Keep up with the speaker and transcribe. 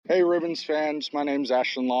Hey Ribbons fans, my name's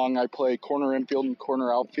Ashton Long. I play corner infield and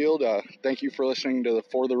corner outfield. Thank you for listening to the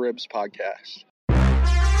For the Ribs podcast.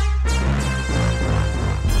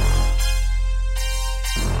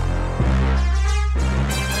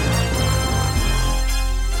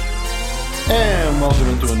 And welcome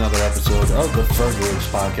into another episode of the For the Ribs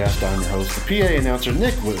podcast. I'm your host, the PA announcer,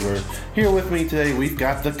 Nick Whitwer. Here with me today, we've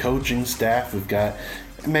got the coaching staff. We've got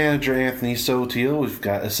manager Anthony Sotiel. We've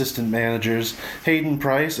got assistant managers Hayden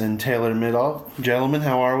Price and Taylor Middahl. Gentlemen,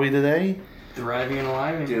 how are we today? Thriving and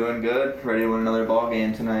alive. Doing good. Ready to win another ball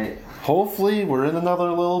game tonight. Hopefully, we're in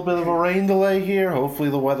another little bit of a rain delay here.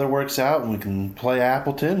 Hopefully the weather works out and we can play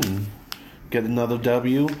Appleton and get another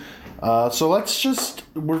W.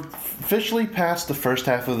 We're officially past the first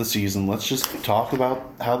half of the season. Let's just talk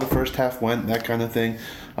about how the first half went, that kind of thing.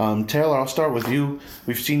 Taylor, I'll start with you.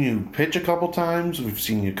 We've seen you pitch a couple times. We've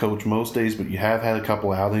seen you coach most days, but you have had a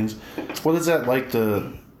couple outings. What is that like,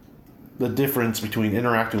 the difference between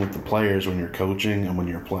interacting with the players when you're coaching and when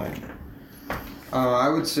you're playing? I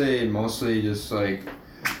would say mostly just like,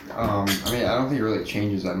 I don't think it really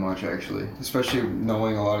changes that much actually, especially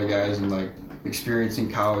knowing a lot of guys and like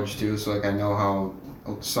experiencing college too. So like I know how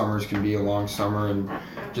summers can be a long summer and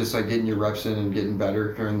just like getting your reps in and getting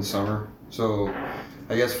better during the summer. So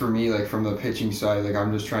I guess for me, like from the pitching side, like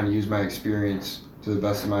I'm just trying to use my experience to the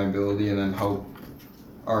best of my ability and then help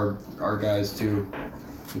our guys too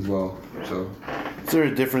as well. So is there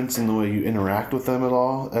a difference in the way you interact with them at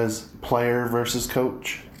all as player versus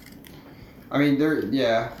coach? I mean,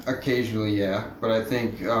 occasionally, yeah. But I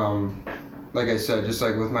think, like I said, just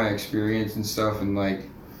like with my experience and stuff and like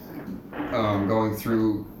going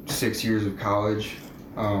through 6 years of college,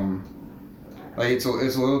 like it's a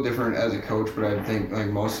little different as a coach, but I think like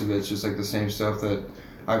most of it's just like the same stuff that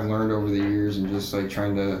I've learned over the years and just like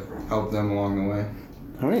trying to help them along the way.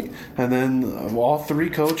 All right, and then all three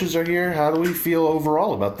coaches are here. How do we feel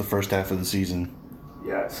overall about the first half of the season?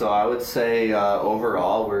 Yeah, so I would say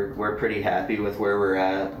overall we're pretty happy with where we're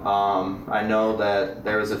at. I know that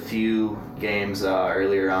there was a few games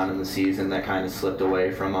earlier on in the season that kind of slipped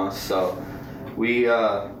away from us, so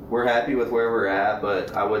we're happy with where we're at,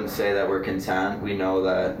 but I wouldn't say that we're content. We know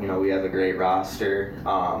that we have a great roster,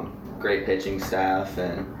 great pitching staff,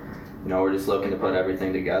 and we're just looking to put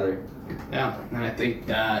everything together. Yeah, and I think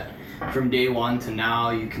that from day one to now,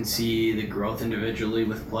 you can see the growth individually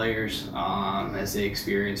with players as they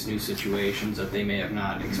experience new situations that they may have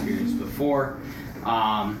not experienced before.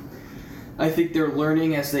 I think they're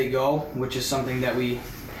learning as they go, which is something that we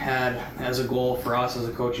had as a goal for us as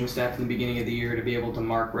a coaching staff in the beginning of the year, to be able to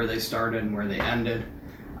mark where they started and where they ended.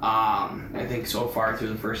 I think so far through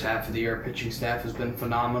the first half of the year, our pitching staff has been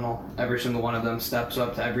phenomenal. Every single one of them steps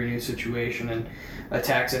up to every new situation and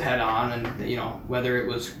attacks it head on, and whether it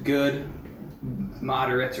was good,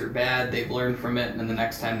 moderate, or bad, they've learned from it, and the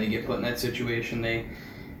next time they get put in that situation, they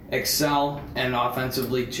excel. And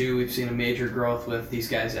offensively too, we've seen a major growth with these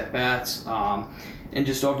guys at bats, and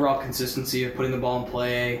just overall consistency of putting the ball in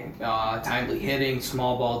play, timely hitting,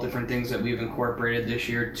 small ball, different things that we've incorporated this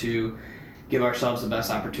year to give ourselves the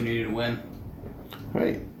best opportunity to win.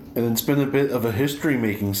 Right. And it's been a bit of a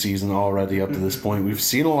history-making season already up to this point. We've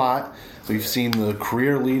seen a lot. We've seen the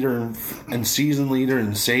career leader and season leader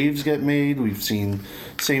in saves get made. We've seen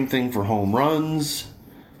same thing for home runs.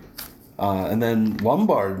 And then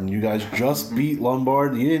Lombard, and you guys just beat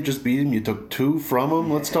Lombard. You didn't just beat him, you took 2 from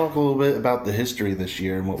him. Let's talk a little bit about the history this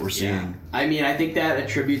year and what we're seeing. I mean, I think that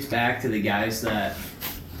attributes back to the guys that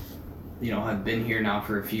have been here now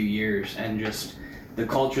for a few years, and just the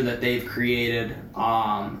culture that they've created,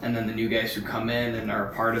 and then the new guys who come in and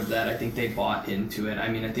are a part of that. I think they bought into it. I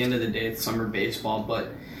mean, at the end of the day, it's summer baseball,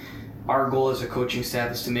 but our goal as a coaching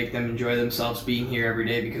staff is to make them enjoy themselves being here every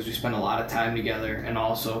day, because we spend a lot of time together, and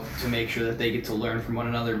also to make sure that they get to learn from one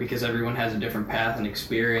another, because everyone has a different path and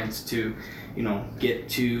experience to, get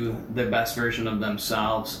to the best version of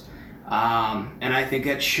themselves. And I think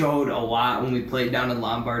that showed a lot when we played down in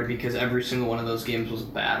Lombard, because every single one of those games was a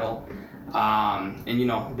battle. And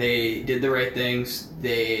they did the right things.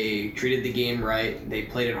 They treated the game right. They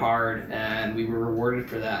played it hard, and we were rewarded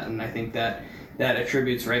for that. And I think that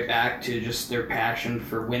attributes right back to just their passion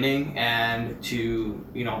for winning and to,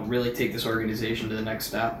 really take this organization to the next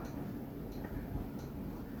step.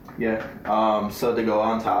 Yeah. So to go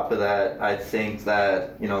on top of that, I think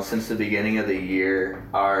that, since the beginning of the year,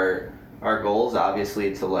 our goal is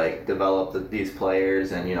obviously to develop these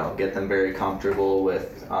players and get them very comfortable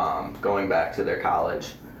with going back to their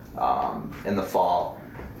college in the fall.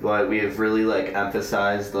 But we have really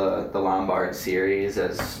emphasized the Lombard series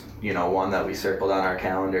as one that we circled on our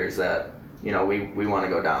calendars that we want to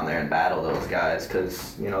go down there and battle those guys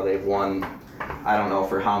because, they've won, I don't know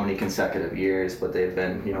for how many consecutive years, but they've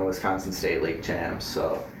been, Wisconsin State League champs.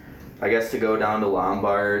 So I guess to go down to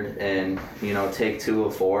Lombard and, take 2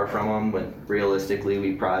 of 4 from them when realistically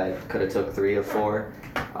we probably could have took 3 of 4.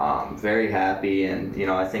 Very happy, and,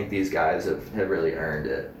 I think these guys have really earned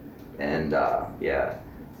it. And,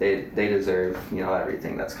 they deserve,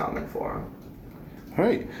 everything that's coming for them. All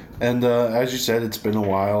right. And as you said, it's been a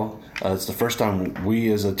while. It's the first time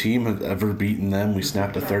we as a team have ever beaten them. We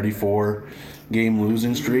snapped a 34-game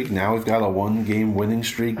losing streak. Now we've got a 1-game winning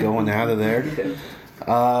streak going out of there.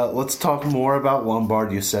 Let's talk more about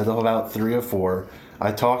Lombard. You said about 3 of 4.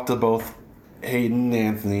 I talked to both Hayden and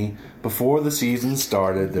Anthony before the season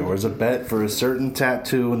started. There was a bet for a certain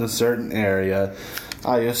tattoo in a certain area.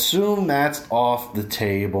 I assume that's off the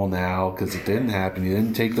table now because it didn't happen. You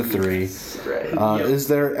didn't take the 3. Right. Is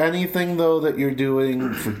there anything, though, that you're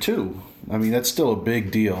doing for 2? I mean, that's still a big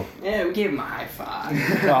deal. Yeah, we gave him a high 5.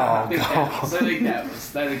 Oh, I think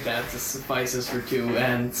that suffices for 2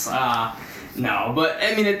 ends. No, but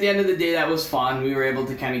I mean, at the end of the day, that was fun. We were able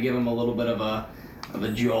to kind of give him a little bit of a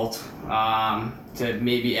jolt to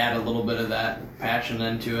maybe add a little bit of that passion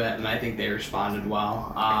into it, and I think they responded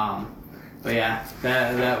well. But yeah,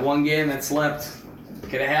 that one game that slipped,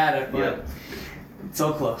 could have had it, but it's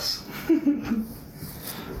so close.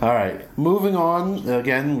 All right, moving on.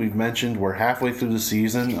 Again, we've mentioned we're halfway through the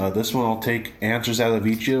season. This one I'll take answers out of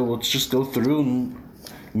each of you. Let's just go through and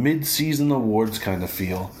mid-season awards kind of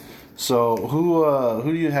feel. So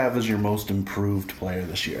who do you have as your most improved player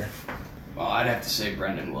this year? Well, I'd have to say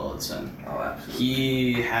Brendan Willitson. Oh, absolutely.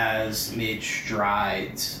 He has made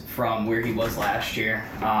strides from where he was last year.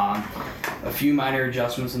 A few minor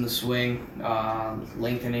adjustments in the swing,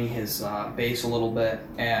 lengthening his base a little bit,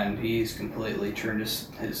 and he's completely turned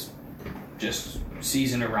his just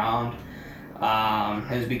season around.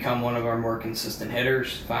 Has become one of our more consistent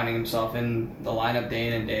hitters, finding himself in the lineup day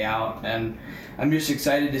in and day out. And I'm just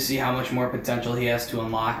excited to see how much more potential he has to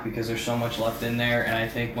unlock because there's so much left in there. And I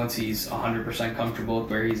think once he's 100% comfortable with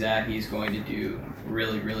where he's at, he's going to do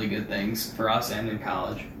really, really good things for us and in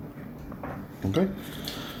college. Okay.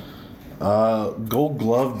 Gold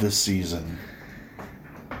Glove this season.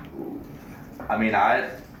 I mean, I'd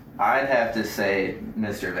have to say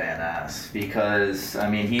Mr. Van Ness because, I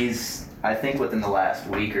mean, I think within the last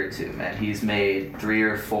week or 2, man, he's made 3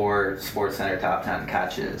 or 4 SportsCenter top 10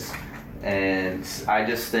 catches. And I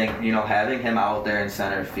just think, having him out there in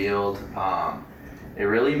center field, it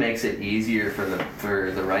really makes it easier for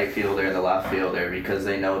the right fielder and the left fielder because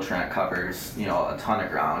they know Trent covers, a ton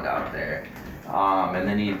of ground out there. And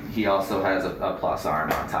then he also has a plus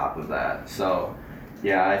arm on top of that. So,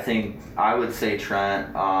 yeah, I think I would say Trent.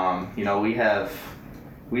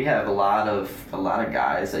 We have a lot of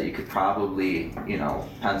guys that you could probably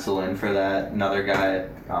pencil in for that. Another guy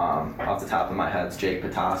off the top of my head is Jake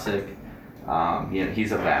Potasic.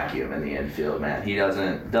 He's a vacuum in the infield, man. He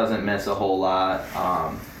doesn't miss a whole lot.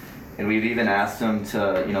 And we've even asked him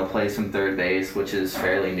to play some third base, which is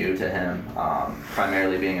fairly new to him,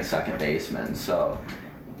 primarily being a second baseman. So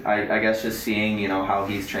I guess just seeing how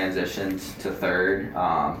he's transitioned to third,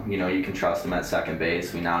 you can trust him at second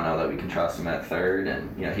base. We now know that we can trust him at third,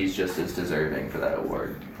 and he's just as deserving for that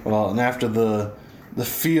award. Well, and after the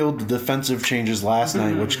field defensive changes last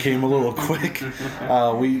night, which came a little quick,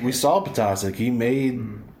 we saw Potasic. He made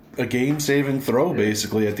a game-saving throw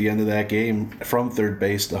basically at the end of that game from third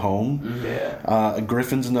base to home. Yeah.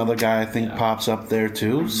 Griffin's another guy I think pops up there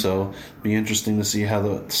too. So be interesting to see how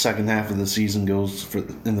the second half of the season goes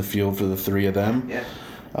in the field for the 3 of them. Yeah.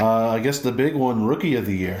 I guess the big one, Rookie of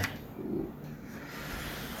the Year.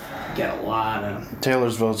 Get a lot of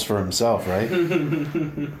Taylor's votes for himself, right?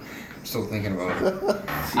 Still thinking about it.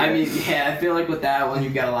 I mean, yeah, I feel like with that one,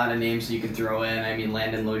 you've got a lot of names you can throw in. I mean,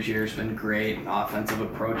 Landon Logier's been great. Offensive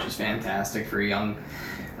approach is fantastic for a young,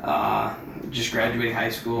 just graduating high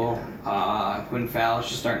school. Quinn Fowler's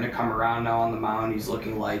just starting to come around now on the mound. He's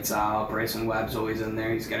looking lights out. Bryson Webb's always in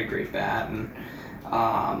there. He's got a great bat. And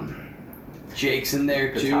Jake's in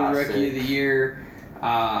there too, Fantastic. Rookie of the Year.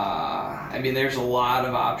 I mean, there's a lot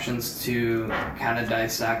of options to kind of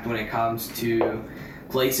dissect when it comes to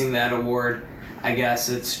placing that award. I guess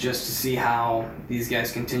it's just to see how these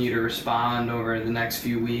guys continue to respond over the next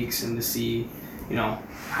few weeks and to see,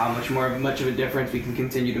 how much of a difference we can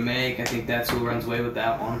continue to make. I think that's who runs away with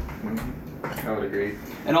that one. I would agree.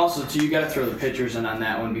 And also, too, you got to throw the pitchers in on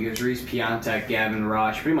that one because Reese Piontek, Gavin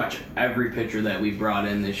Rush, pretty much every pitcher that we brought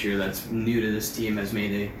in this year that's new to this team has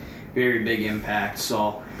made a very big impact.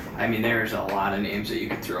 So, I mean, there's a lot of names that you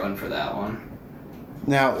could throw in for that one.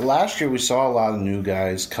 Now, last year we saw a lot of new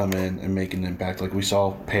guys come in and make an impact. Like we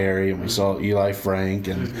saw Perry and we saw Eli Frank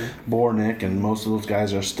and Bornick, and most of those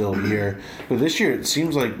guys are still here. But this year it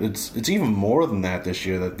seems like it's even more than that this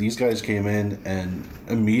year, that these guys came in and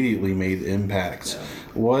immediately made impacts. Yeah.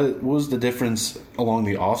 What was the difference along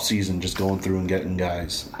the offseason just going through and getting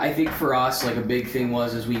guys? I think for us, like a big thing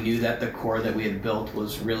was we knew that the core that we had built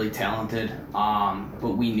was really talented,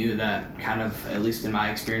 but we knew that kind of, at least in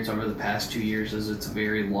my experience over the past 2 years, is it's a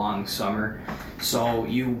very long summer. So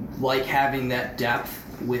you like having that depth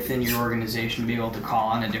within your organization to be able to call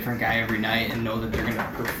on a different guy every night and know that they're going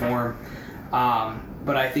to perform.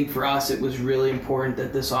 But I think for us, it was really important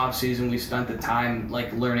that this offseason we spent the time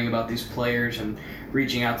like learning about these players and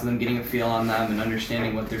reaching out to them, getting a feel on them, and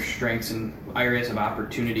understanding what their strengths and areas of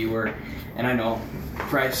opportunity were. And I know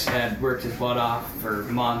Price had worked his butt off for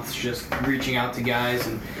months just reaching out to guys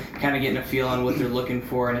and kind of getting a feel on what they're looking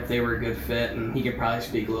for and if they were a good fit, and he could probably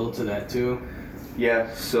speak a little to that too.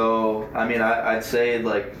 Yeah, so I mean, I'd say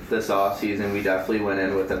like this off season we definitely went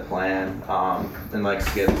in with a plan, and like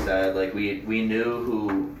Skip said, like we knew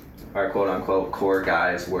who our quote unquote core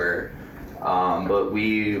guys were, but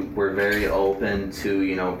we were very open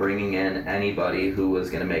to bringing in anybody who was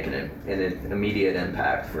going to make an immediate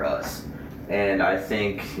impact for us. And I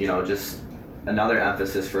think just another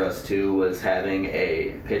emphasis for us too was having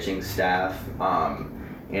a pitching staff,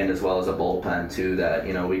 and as well as a bullpen too that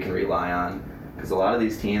we can rely on. Because a lot of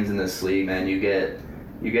these teams in this league, man, you get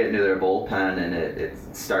into their bullpen and it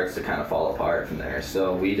starts to kind of fall apart from there.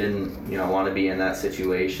 So we didn't, want to be in that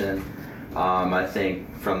situation. I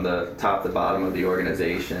think from the top to bottom of the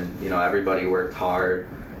organization, everybody worked hard,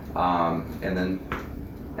 and then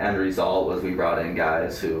end result was we brought in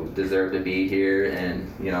guys who deserve to be here,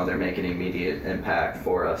 and they're making immediate impact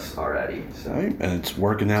for us already. So. Right, and it's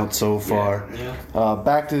working out so far. Yeah.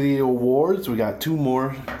 Back to the awards, we got two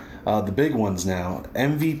more. The big ones now.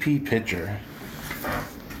 MVP pitcher.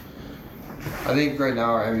 I think right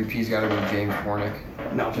now our MVP's got to be James Bornick.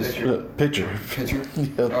 No, pitcher. Pitcher. Pitcher?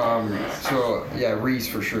 Yep. So, yeah, Reese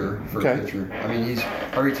for sure for Okay. a pitcher. I mean,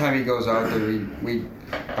 every time he goes out there,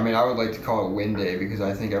 I would like to call it win day, because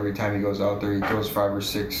I think every time he goes out there, he throws 5 or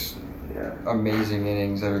 6 amazing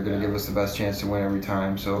innings that are going to give us the best chance to win every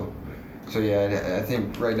time. So yeah, I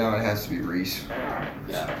think right now it has to be Reese.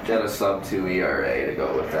 Yeah. Got a sub-2 ERA to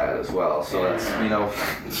go with that as well. So that's,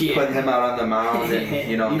 Yeah. putting him out on the mound and,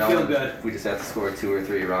 You knowing feel good. we just have to score 2 or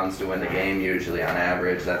 3 runs to win the game usually on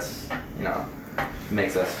average. That's,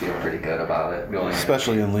 makes us feel pretty good about it going in.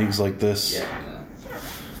 Especially in leagues like this. Yeah.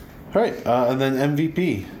 All right, and then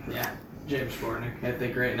MVP. Yeah, James Bornick. I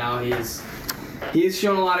think right now he's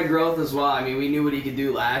shown a lot of growth as well. I mean, we knew what he could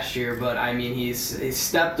do last year, but I mean, he's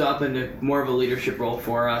stepped up into more of a leadership role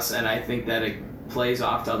for us, and I think that it plays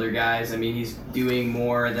off to other guys. I mean, he's doing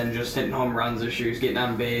more than just hitting home runs this year. He's getting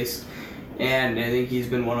on base, and I think he's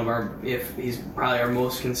been he's probably our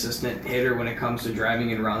most consistent hitter when it comes to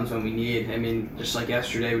driving in runs when we need. I mean, just like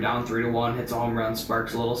yesterday, we're down 3-1, hits a home run,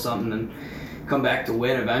 sparks a little something, and come back to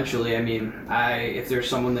win eventually. I mean, if there's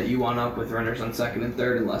someone that you want up with runners on second and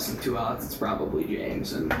third and less than 2 outs, it's probably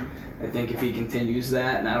James. And I think if he continues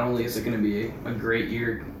that, not only is it going to be a great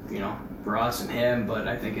year, for us and him, but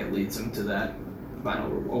I think it leads him to that final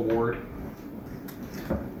award.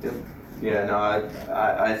 Yep. Yeah, no,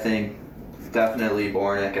 I think definitely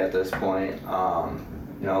Bornick at this point.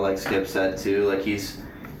 Like Skip said too, like he's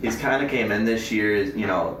kind of came in this year,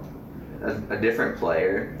 a different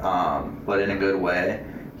player, but in a good way.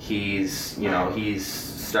 He's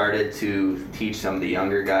started to teach some of the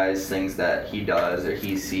younger guys things that he does or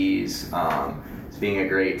he sees. He's being a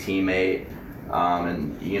great teammate,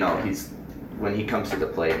 and when he comes to the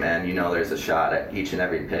plate, man, there's a shot at each and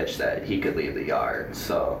every pitch that he could leave the yard.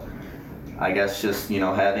 So I guess just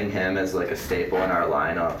having him as like a staple in our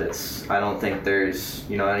lineup, I don't think there's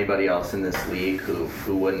anybody else in this league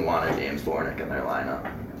who wouldn't want a James Bornick in their lineup.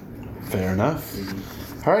 Fair enough.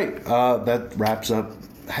 All right, that wraps up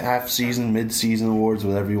half-season, mid-season awards,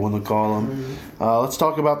 whatever you want to call them. Let's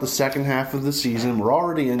talk about the second half of the season. We're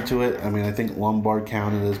already into it. I mean, I think Lombard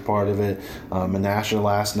counted as part of it, Menasha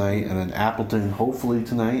last night, and then Appleton hopefully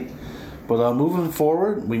tonight. But moving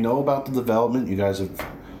forward, we know about the development. You guys have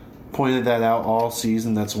pointed that out all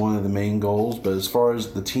season. That's one of the main goals. But as far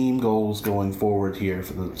as the team goals going forward here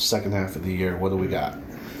for the second half of the year, what do we got?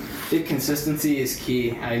 I think consistency is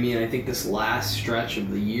key. I mean, I think this last stretch of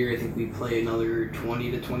the year, I think we play another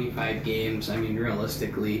 20 to 25 games. I mean,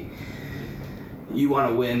 realistically, you want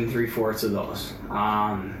to win 3/4 of those.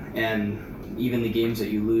 And even the games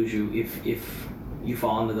that you lose, if you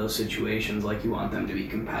fall into those situations, like you want them to be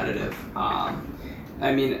competitive.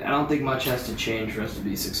 I mean, I don't think much has to change for us to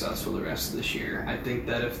be successful the rest of this year. I think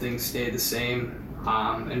that if things stay the same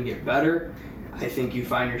and get better, I think you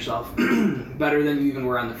find yourself better than you even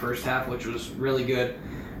were on the first half, which was really good.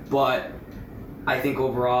 But I think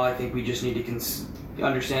overall, I think we just need to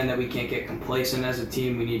understand that we can't get complacent as a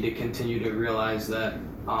team. We need to continue to realize that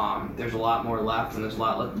there's a lot more left and there's a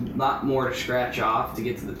lot more to scratch off to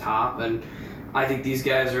get to the top. And I think these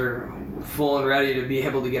guys are full and ready to be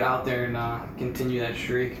able to get out there and continue that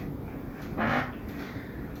streak.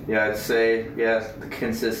 Yeah, I'd say, the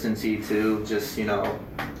consistency too, just,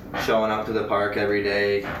 showing up to the park every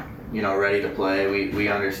day, ready to play. We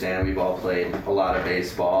understand we've all played a lot of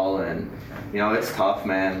baseball, and, it's tough,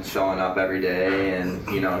 man, showing up every day and,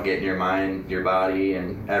 getting your mind, your body,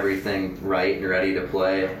 and everything right and ready to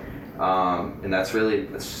play. And that's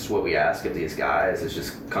just what we ask of these guys, is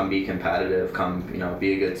just come be competitive, come,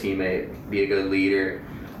 be a good teammate, be a good leader,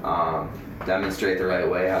 demonstrate the right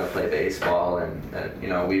way how to play baseball.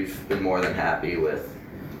 And we've been more than happy with,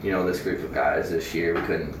 this group of guys this year. We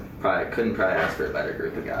couldn't probably ask for a better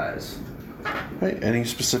group of guys. Right. Any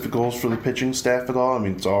specific goals for the pitching staff at all? I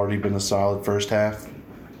mean, it's already been a solid first half.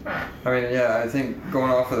 I think going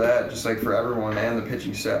off of that, just like for everyone and the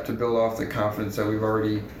pitching staff, to build off the confidence that we've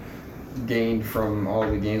already gained from all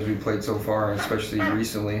the games we've played so far, and especially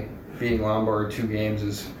recently, beating Lombard 2 games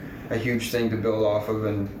is a huge thing to build off of.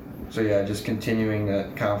 And so, just continuing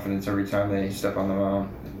that confidence every time they step on the mound.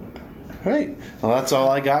 All right. Well, that's all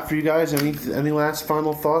I got for you guys. Any last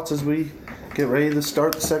final thoughts as we get ready to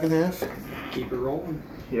start the second half? Keep it rolling.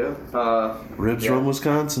 Yeah. Ribs from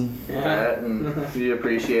Wisconsin. And we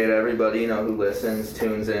appreciate everybody, who listens,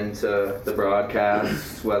 tunes into the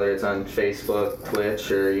broadcast, whether it's on Facebook,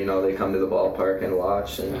 Twitch, or, they come to the ballpark and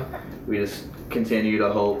watch. And we just continue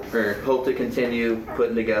to hope to continue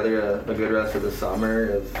putting together a good rest of the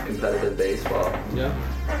summer of competitive baseball. Yeah.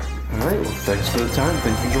 All right. Well, thanks for the time.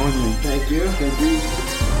 Thanks for joining me. Thank you.